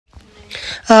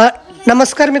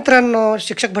नमस्कार मित्रांनो,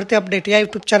 शिक्षक भरती अपडेट या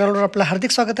यूट्यूब चॅनलवर आपलं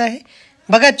हार्दिक स्वागत आहे।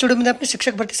 बघा, आजच्या व्हिडिओमध्ये आपण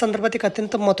शिक्षक भरती संदर्भात एक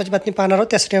अत्यंत महत्त्वाची बातमी पाहणार आहोत।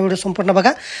 त्यासाठी हा व्हिडिओ संपूर्ण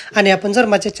बघा आणि आपण जर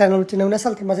माझ्या चॅनलवरती नवीन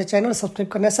असाल तर माझे चॅनल सबस्क्राइब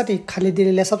करण्यासाठी खाली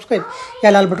दिलेल्या सबस्क्राइब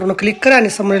या लाल बटनवर क्लिक करा आणि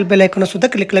समोरील बेल आयकॉनवर सुद्धा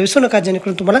क्लिक करायला विसरू नका,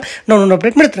 जेणेकरून तुम्हाला नवीन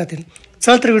अपडेट मिळत राहतील।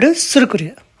 चला तर व्हिडिओ सुरू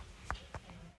करूया।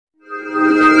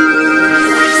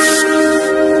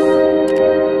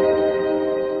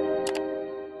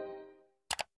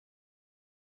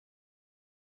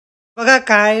 बघा,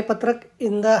 काय पत्रक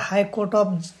in the high court of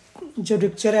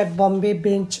judicial at Bombay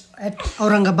bench at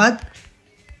Aurangabad.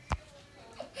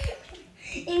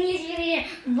 English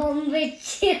Bombay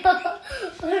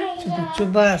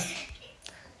बस।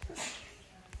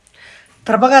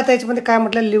 तर बघा, आता याच्यामध्ये काय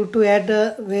म्हटलं, leave to add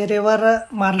where ever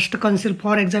Maharashtra council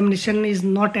for examination is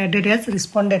not added as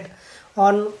respondent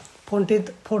on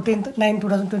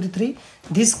 14/9/2023.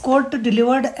 This court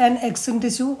delivered an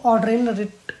extensive order in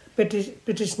writ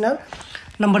petitioner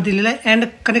number दिलेला आहे and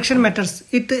connection matters.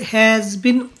 It has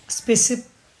been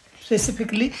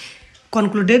specifically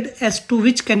concluded as to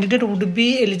which candidate would be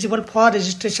eligible for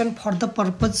registration for the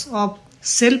purpose of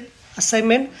self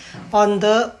assignment on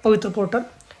the Pavitra portal.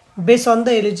 Based on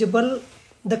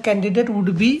the candidate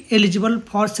would be eligible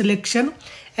for selection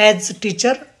as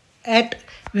teacher at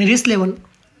various level.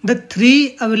 The three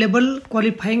available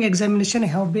qualifying examination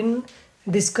have been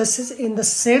discussed in the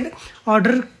said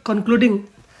order, concluding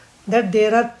that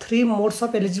there are three modes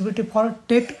of eligibility for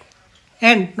Ctet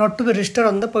and not to be registered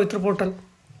on the Pavitra portal.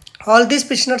 All these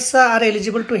petitioners are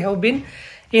eligible to have been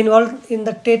involved in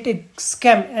the Ctet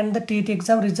scam, and the Ctet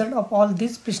exam result of all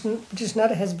these petitioner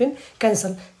has been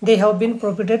cancelled. They have been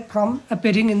prohibited from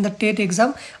appearing in the Ctet exam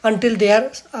until they are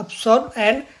absolved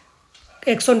and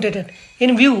exonerated.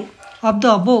 In view of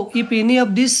the above, if any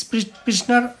of these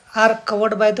petitioners are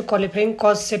covered by the qualifying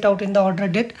cause set out in the order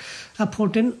date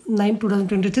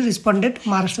 14/9/2023, respondent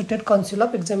Maharashtra State Council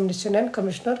of Examination and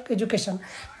Commissioner Education,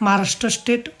 Maharashtra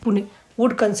State, Pune,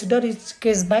 would consider each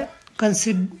case by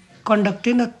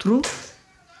conducting a through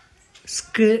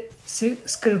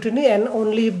scrutiny, and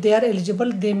only if they are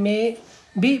eligible they may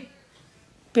be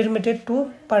permitted to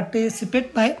participate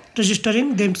by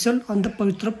registering themselves on the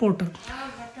Pavitra portal.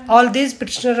 All these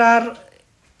petitioners are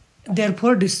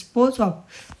therefore disposed of.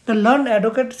 The learned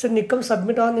advocate Nikam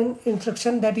submit on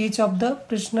instruction that each of the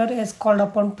petitioner is called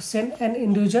upon to send an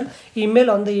individual email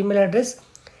on the email address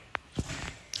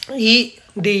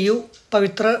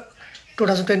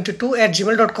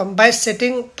edupavitra2022@gmail.com by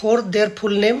setting forth their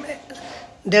full name,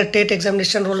 their Ctet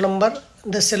examination roll number,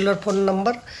 the cellular phone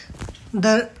number,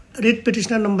 the writ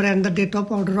petitioner number, and the date of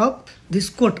order of this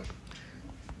court.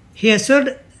 He assured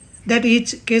that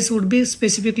each case would be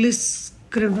specifically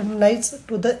scrutinized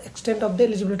to the extent of the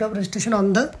eligibility of registration on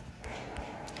the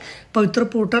Pavitra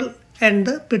portal, and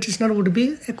the petitioner would be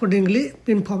accordingly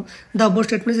informed. The above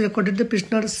statement is recorded. The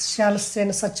petitioner shall send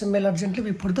such a mail urgently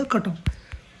before the cutoff.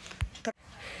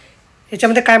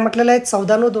 याच्यामध्ये काय म्हटलेलं आहे,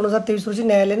 14/9/2023 रोजी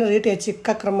न्यायालयाने writ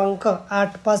याचिका क्रमांक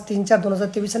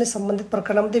 8534/2023 आणि संबंधित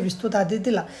प्रकरणामध्ये विस्तृत आदेश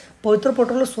दिला। पवित्र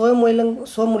पोर्टलवर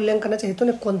स्वमूल्यांकनाच्या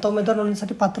हेतूने कोणता उमेदवार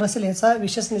नोंदणीसाठी पात्र असेल याचा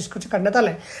विशेष निष्कर्ष काढण्यात आला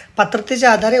आहे।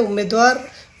 पात्रतेच्या आधारे उमेदवार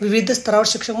विविध स्तरावर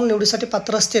शिक्षक म्हणून निवडीसाठी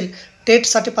पात्र असतील।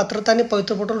 टेटसाठी पात्रता आणि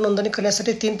पवित्र पोर्टल नोंदणी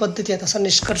करण्यासाठी 3 पद्धती आहेत, असा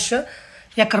निष्कर्ष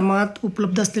या क्रमात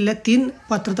उपलब्ध असलेल्या 3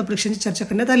 पात्रता परीक्षांची चर्चा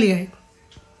करण्यात आली आहे।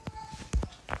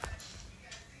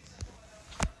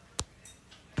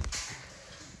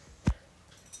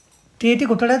 टेट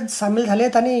घोटाळ्यात सामील झाले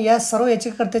आहेत आणि या सर्व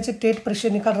याचिकाकर्त्याचे टेट परीक्षे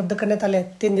निकाल रद्द करण्यात आले आहेत।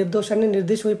 ते निर्दोष आणि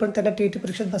निर्देश होईपर्यंत त्यांना टेट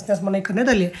परीक्षेत बसण्यास मनाई करण्यात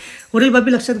आली आहे। वरील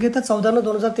बाबी लक्षात घेता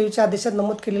 14/9/2023 आदेशात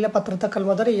नमूद केलेल्या पात्रता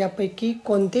कलमाद्वारे यापैकी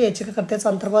कोणत्याही याचिकाकर्त्याचा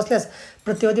अंतर्भाव असल्यास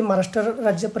प्रतिवादी महाराष्ट्र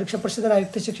राज्य परीक्षा परिषद आणि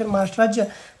आयुक्त शिक्षण महाराष्ट्र राज्य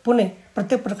पुणे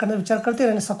प्रत्येक प्रकारचा विचार करतील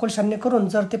आणि सखोल छाननी करून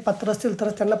जर ते पात्र असतील तर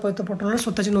त्यांना पवित्र पोर्टलवर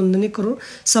स्वतःची नोंदणी करून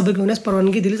सहभागी होण्यास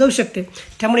परवानगी दिली जाऊ शकते।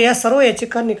 त्यामुळे या सर्व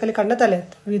याचिका निकाली काढण्यात आल्या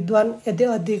आहेत। विद्वान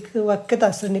अधिक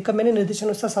वाक्यता श्री निकम यांनी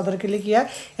निर्देशानुसार सादर केले की या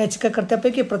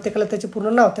याचिकाकर्त्यापैकी प्रत्येकाला त्याचे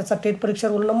पूर्ण नाव, त्याचा टेट परीक्षा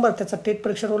रोल नंबर, त्याचा टेट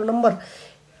परीक्षा रोल नंबर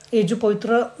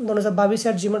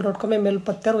edupavitra2022@gmail.com या मेल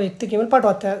पत्त्यावर वैयक्तिक ईमेल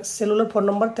पाठवा। त्या सेल्युलर फोन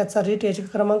नंबर, त्याचा रिट याचिका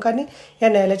क्रमांक आणि या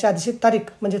न्यायालयाच्या आदेशित तारीख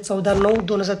म्हणजे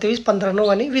 14/9/2023, 15/9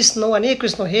 आणि 20/9 आणि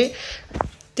 21/9 हे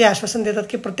ते आश्वासन देतात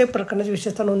की प्रत्येक प्रकरणाची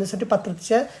विशेषता नोंदणीसाठी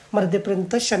पात्रतेच्या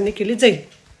मर्यादेपर्यंत छाननी केली जाईल।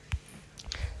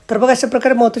 तर बघा, अशा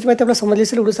प्रकारे महत्त्वाची माहिती आपल्याला समजली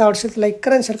असेल। व्हिडिओ आवडला लाईक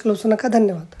करा आणि शेअर करायला विसरू नका।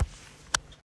 धन्यवाद।